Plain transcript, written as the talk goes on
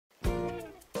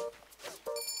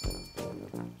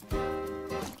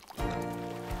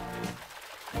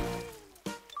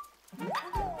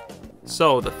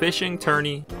So the Fishing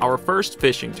Tourney, our first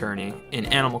fishing tourney in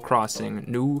Animal Crossing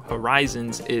New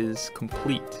Horizons, is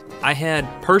complete. I had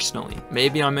personally,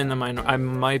 maybe I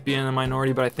might be in the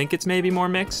minority, but I think it's maybe more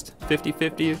mixed,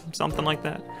 50-50, something like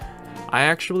that. I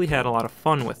actually had a lot of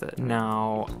fun with it.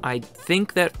 Now, I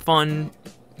think that fun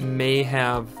may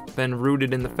have been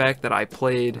rooted in the fact that I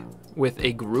played with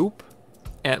a group,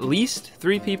 at least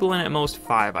 3 people and at most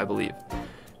 5, I believe.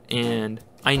 And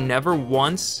I never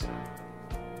once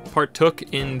partook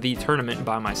in the tournament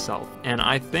by myself, and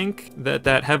I think that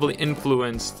that heavily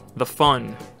influenced the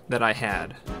fun that I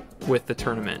had with the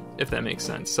tournament, if that makes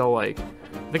sense. So like,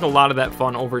 I think a lot of that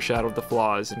fun overshadowed the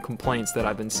flaws and complaints that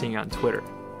I've been seeing on Twitter.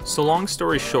 So long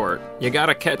story short, you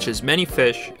gotta catch as many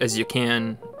fish as you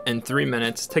can in 3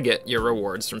 minutes to get your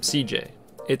rewards from CJ.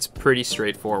 It's pretty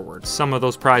straightforward. Some of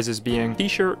those prizes being a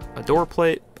t-shirt, a door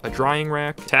plate, a drying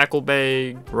rack, tackle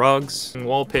bag, rugs,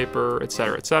 wallpaper,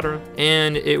 etc., etc.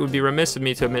 And it would be remiss of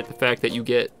me to omit the fact that you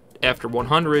get, after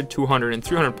 100, 200, and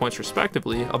 300 points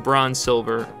respectively, a bronze,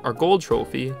 silver, or gold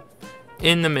trophy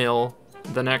in the mail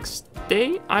the next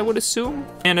day, I would assume.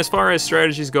 And as far as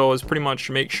strategies go, is pretty much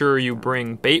make sure you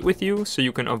bring bait with you so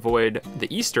you can avoid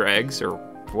the Easter eggs, or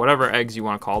whatever eggs you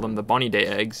want to call them, the bunny day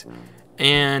eggs.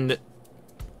 And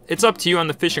it's up to you on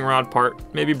the fishing rod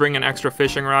part. Maybe bring an extra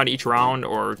fishing rod each round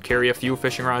or carry a few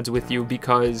fishing rods with you,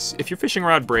 because if your fishing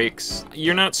rod breaks,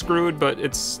 you're not screwed, but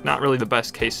it's not really the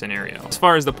best case scenario. As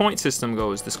far as the point system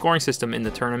goes, the scoring system in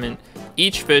the tournament,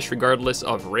 each fish, regardless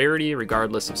of rarity,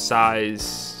 regardless of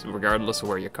size, regardless of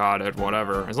where you caught it,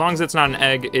 whatever, as long as it's not an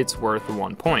egg, it's worth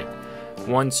 1 point.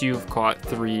 Once you've caught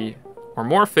 3 or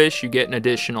more fish, you get an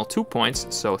additional 2 points,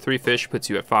 so 3 fish puts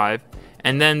you at 5.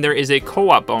 And then there is a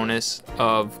co-op bonus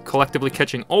of collectively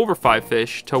catching over 5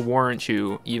 fish to warrant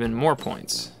you even more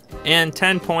points. And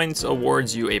 10 points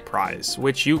awards you a prize,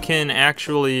 which you can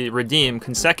actually redeem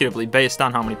consecutively based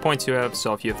on how many points you have.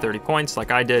 So if you have 30 points, like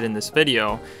I did in this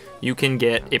video, you can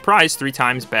get a prize 3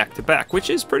 times back to back, which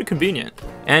is pretty convenient.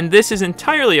 And this is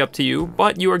entirely up to you,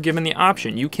 but you are given the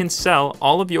option. You can sell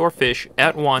all of your fish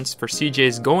at once for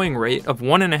CJ's going rate of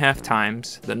 1.5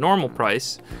 times the normal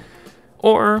price,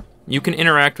 or you can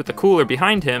interact with the cooler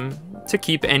behind him to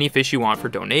keep any fish you want for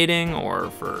donating or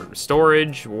for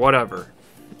storage, whatever.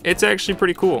 It's actually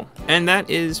pretty cool. And that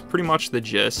is pretty much the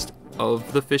gist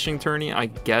of the Fishing Tourney, I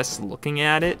guess, looking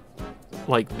at it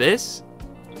like this.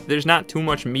 There's not too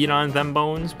much meat on them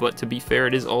bones, but to be fair,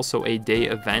 it is also a day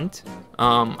event.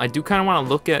 I do kind of want to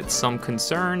look at some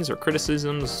concerns or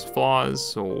criticisms,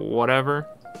 flaws, or whatever.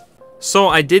 So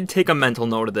I did take a mental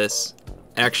note of this.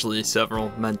 Actually, several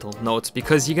mental notes,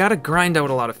 because you gotta grind out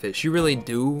a lot of fish. You really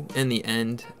do in the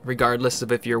end, regardless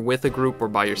of if you're with a group or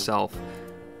by yourself.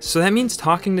 So that means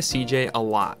talking to CJ a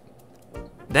lot.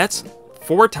 That's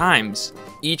 4 times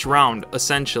each round,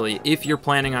 essentially. If you're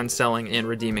planning on selling and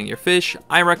redeeming your fish,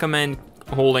 I recommend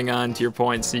holding on to your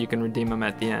points so you can redeem them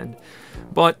at the end.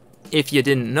 But if you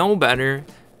didn't know better,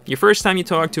 your first time you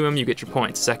talk to him, you get your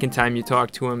points. Second time you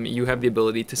talk to him, you have the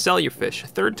ability to sell your fish.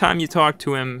 Third time you talk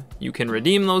to him, you can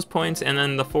redeem those points. And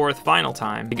then the 4th final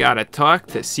time, you gotta talk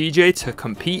to CJ to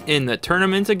compete in the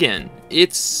tournament again.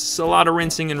 It's a lot of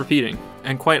rinsing and repeating.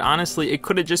 And quite honestly, it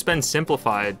could have just been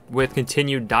simplified with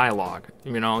continued dialogue.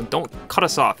 You know, don't cut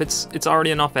us off. It's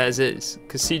already enough as is,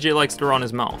 because CJ likes to run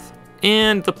his mouth.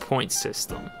 And the point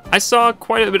system. I saw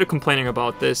quite a bit of complaining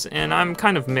about this, and I'm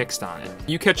kind of mixed on it.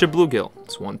 You catch a bluegill,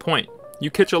 it's 1 point. You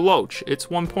catch a loach, it's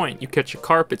 1 point. You catch a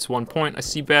carp, it's 1 point. A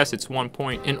sea bass, it's 1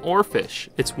 point. An oarfish,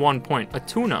 it's 1 point. A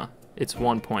tuna, it's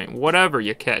 1 point. Whatever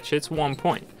you catch, it's 1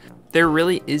 point. There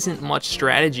really isn't much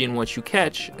strategy in what you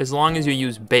catch. As long as you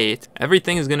use bait,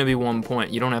 everything is going to be 1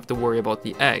 point. You don't have to worry about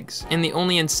the eggs. And the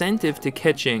only incentive to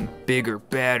catching bigger,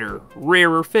 badder,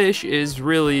 rarer fish is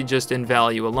really just in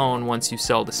value alone once you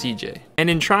sell to CJ. And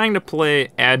in trying to play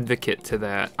advocate to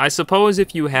that, I suppose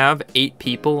if you have 8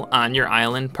 people on your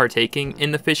island partaking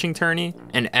in the fishing tourney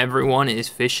and everyone is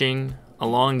fishing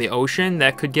along the ocean,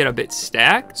 that could get a bit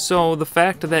stacked. So the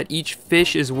fact that each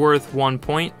fish is worth 1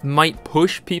 point might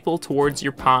push people towards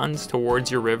your ponds, towards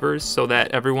your rivers, so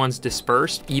that everyone's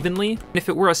dispersed evenly. If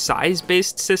it were a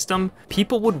size-based system,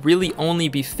 people would really only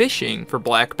be fishing for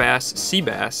black bass, sea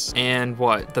bass, and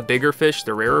the bigger fish,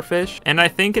 the rarer fish. And I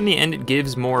think in the end it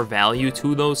gives more value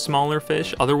to those smaller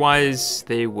fish. Otherwise,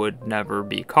 they would never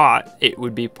be caught. It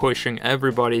would be pushing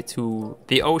everybody to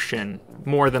the ocean,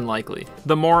 more than likely.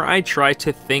 The more I try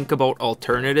to think about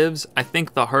alternatives, I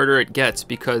think the harder it gets,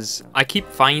 because I keep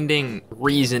finding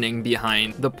reasoning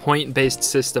behind the point-based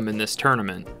system in this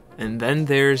tournament. And then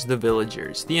there's the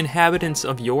villagers, the inhabitants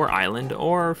of your island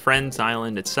or friend's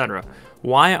island, etc.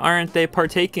 Why aren't they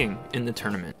partaking in the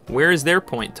tournament? Where is their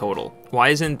point total? Why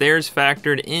isn't theirs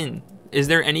factored in? Is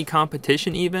there any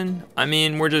competition even? I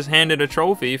mean, we're just handed a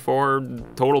trophy for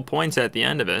total points at the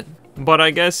end of it. But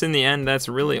I guess in the end, that's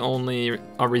really only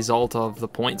a result of the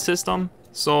point system.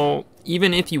 So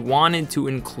even if you wanted to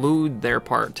include their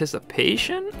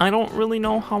participation, I don't really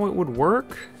know how it would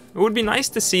work. It would be nice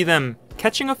to see them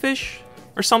catching a fish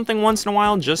or something once in a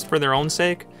while just for their own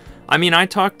sake. I mean, I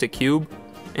talked to Cube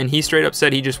and he straight up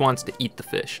said he just wants to eat the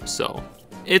fish. So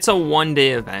it's a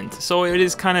one-day event. So it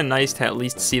is kind of nice to at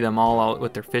least see them all out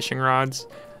with their fishing rods.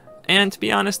 And to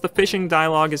be honest, the fishing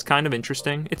dialogue is kind of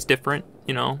interesting. It's different,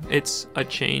 you know, it's a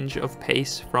change of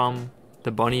pace from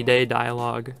the bunny day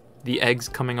dialogue. The eggs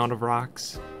coming out of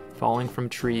rocks, falling from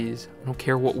trees. I don't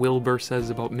care what Wilbur says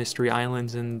about Mystery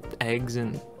Islands and eggs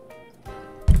and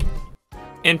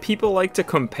people like to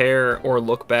compare or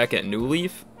look back at New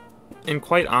Leaf. And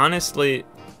quite honestly,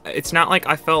 it's not like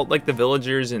I felt like the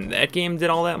villagers in that game did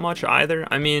all that much either.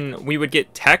 I mean, we would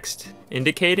get text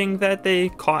indicating that they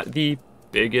caught the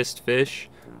biggest fish,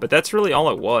 but that's really all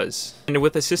it was. And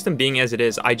with the system being as it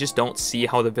is, I just don't see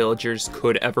how the villagers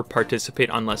could ever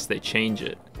participate unless they change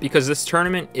it. Because this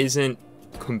tournament isn't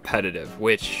competitive,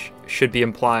 which should be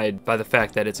implied by the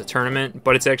fact that it's a tournament,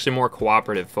 but it's actually more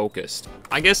cooperative focused.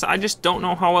 I guess I just don't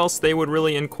know how else they would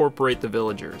really incorporate the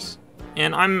villagers.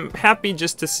 And I'm happy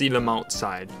just to see them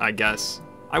outside, I guess.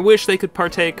 I wish they could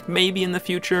partake maybe in the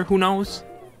future, who knows?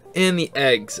 And the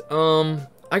eggs,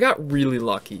 I got really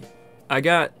lucky. I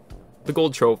got the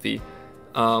gold trophy,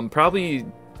 probably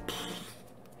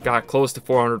got close to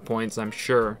 400 points, I'm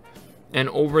sure. And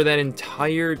over that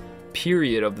entire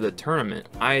period of the tournament,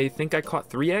 I think I caught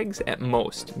 3 eggs at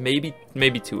most, maybe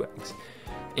 2 eggs.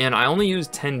 And I only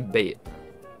used 10 bait.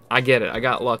 I get it, I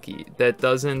got lucky. That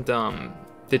doesn't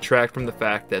detract from the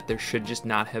fact that there should just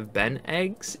not have been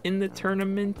eggs in the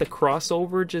tournament. The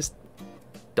crossover just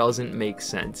doesn't make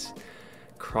sense.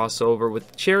 Crossover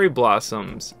with cherry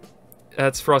blossoms.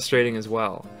 That's frustrating as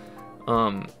well.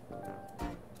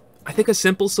 I think a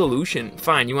simple solution,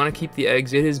 fine, you want to keep the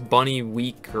eggs, it is bunny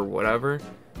week or whatever.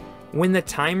 When the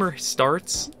timer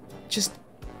starts, just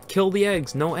kill the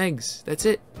eggs, no eggs, that's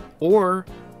it. Or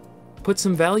put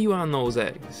some value on those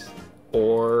eggs.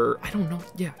 Or, I don't know,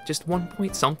 yeah, just 1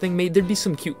 point something. Maybe there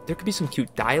could be some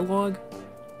cute dialogue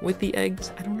with the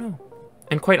eggs, I don't know.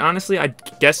 And quite honestly, I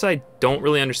guess I don't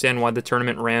really understand why the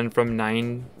tournament ran from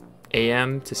 9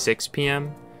 a.m. to 6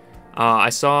 p.m. I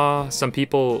saw some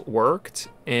people worked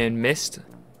and missed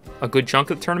a good chunk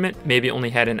of the tournament, maybe only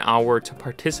had an hour to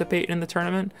participate in the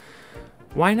tournament.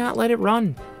 Why not let it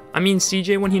run? I mean,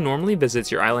 CJ, when he normally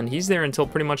visits your island, he's there until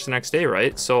pretty much the next day,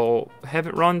 right? So have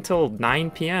it run till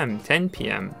 9 p.m., 10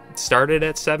 p.m. It started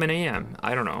at 7 a.m.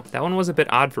 I don't know. That one was a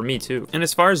bit odd for me too. And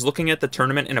as far as looking at the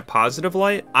tournament in a positive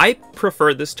light, I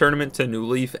prefer this tournament to New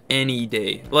Leaf any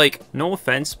day. Like, no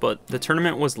offense, but the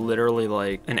tournament was literally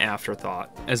like an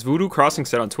afterthought. As Voodoo Crossing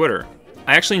said on Twitter,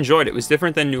 I actually enjoyed it. It was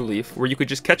different than New Leaf, where you could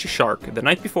just catch a shark the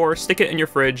night before, stick it in your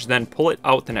fridge, then pull it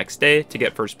out the next day to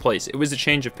get first place. It was a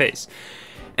change of pace.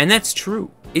 And that's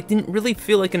true. It didn't really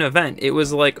feel like an event. It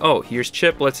was like, oh, here's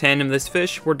Chip, let's hand him this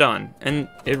fish, we're done. And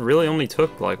it really only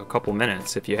took like a couple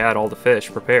minutes if you had all the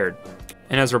fish prepared.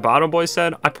 And as Roboto Boy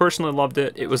said, I personally loved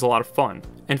it. It was a lot of fun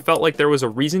and felt like there was a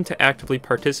reason to actively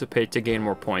participate to gain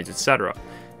more points, etc.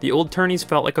 The old tourneys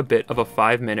felt like a bit of a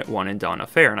 5-minute one and done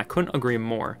affair, and I couldn't agree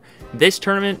more. This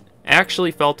tournament actually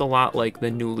felt a lot like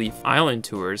the New Leaf Island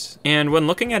tours, and when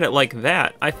looking at it like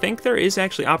that, I think there is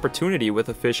actually opportunity with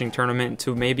a fishing tournament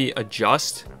to maybe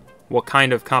adjust what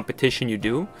kind of competition you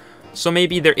do. So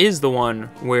maybe there is the one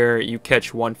where you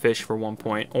catch 1 fish for 1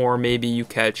 point, or maybe you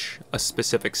catch a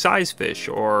specific size fish,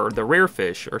 or the rare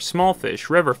fish, or small fish,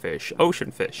 river fish, ocean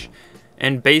fish.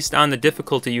 And based on the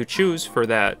difficulty you choose for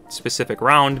that specific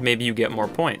round, maybe you get more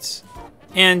points.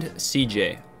 And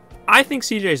CJ. I think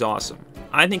CJ's awesome.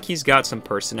 I think he's got some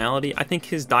personality. I think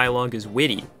his dialogue is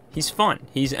witty. He's fun.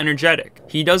 He's energetic.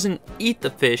 He doesn't eat the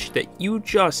fish that you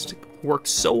just worked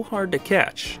so hard to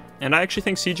catch. And I actually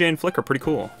think CJ and Flick are pretty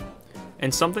cool.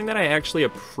 And something that I actually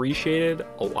appreciated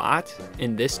a lot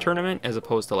in this tournament, as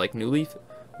opposed to like New Leaf,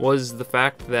 was the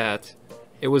fact that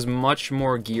it was much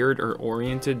more geared or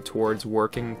oriented towards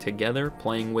working together,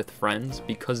 playing with friends,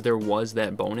 because there was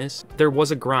that bonus. There was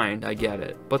a grind, I get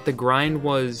it, but the grind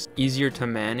was easier to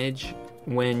manage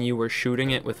when you were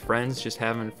shooting it with friends, just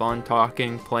having fun,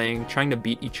 talking, playing, trying to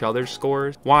beat each other's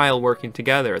scores while working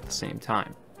together at the same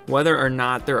time. Whether or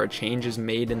not there are changes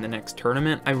made in the next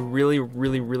tournament, I really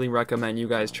recommend you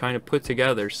guys trying to put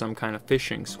together some kind of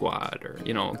fishing squad, or,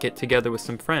 you know, get together with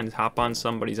some friends, hop on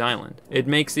somebody's island. It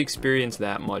makes the experience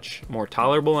that much more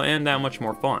tolerable and that much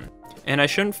more fun. And I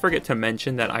shouldn't forget to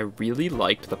mention that I really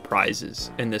liked the prizes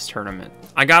in this tournament.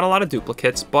 I got a lot of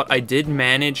duplicates, but I did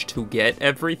manage to get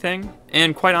everything.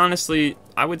 And quite honestly,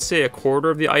 I would say a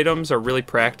quarter of the items are really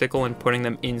practical in putting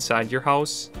them inside your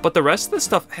house. But the rest of the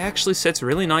stuff actually sits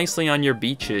really nicely on your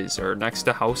beaches or next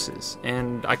to houses.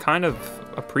 And I kind of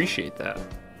appreciate that.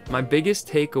 My biggest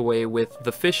takeaway with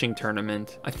the fishing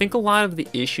tournament, I think a lot of the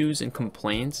issues and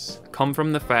complaints come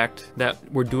from the fact that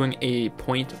we're doing a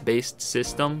point-based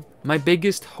system. My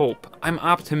biggest hope, I'm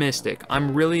optimistic.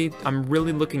 I'm really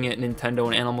looking at Nintendo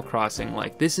and Animal Crossing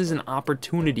like this is an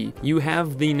opportunity. You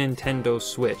have the Nintendo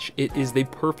Switch. It is the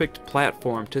perfect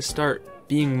platform to start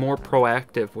being more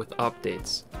proactive with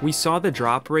updates. We saw the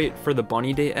drop rate for the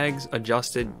Bunny Day eggs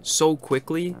adjusted so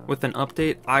quickly with an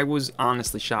update. I was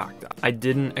honestly shocked. I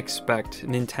didn't expect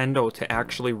Nintendo to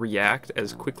actually react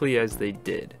as quickly as they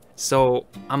did. So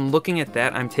I'm looking at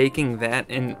that, I'm taking that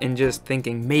and just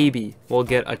thinking maybe we'll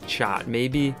get a shot.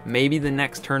 Maybe the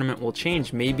next tournament will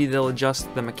change. Maybe they'll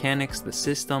adjust the mechanics, the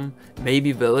system.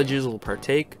 Maybe villages will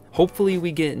partake. Hopefully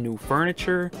we get new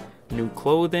furniture, new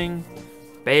clothing,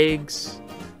 bags,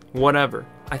 whatever.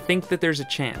 I think that there's a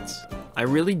chance. I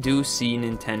really do see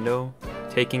Nintendo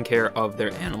taking care of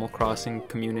their Animal Crossing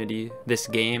community, this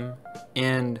game,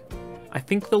 and I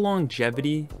think the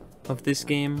longevity of this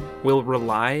game will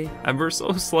rely ever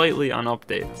so slightly on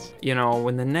updates. You know,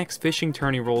 when the next Fishing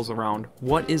Tourney rolls around,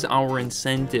 what is our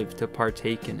incentive to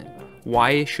partake in it?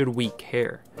 Why should we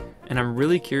care? And I'm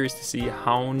really curious to see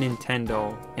how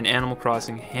Nintendo and Animal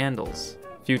Crossing handles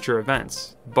future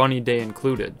events, Bunny Day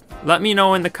included. Let me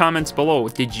know in the comments below,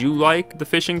 did you like the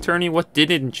Fishing Tourney? What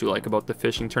didn't you like about the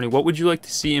Fishing Tourney? What would you like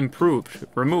to see improved,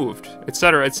 removed,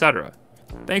 etc, etc?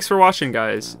 Thanks for watching,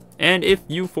 guys, and if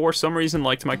you for some reason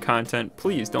liked my content,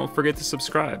 please don't forget to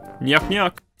subscribe. Nyuk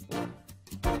nyuk!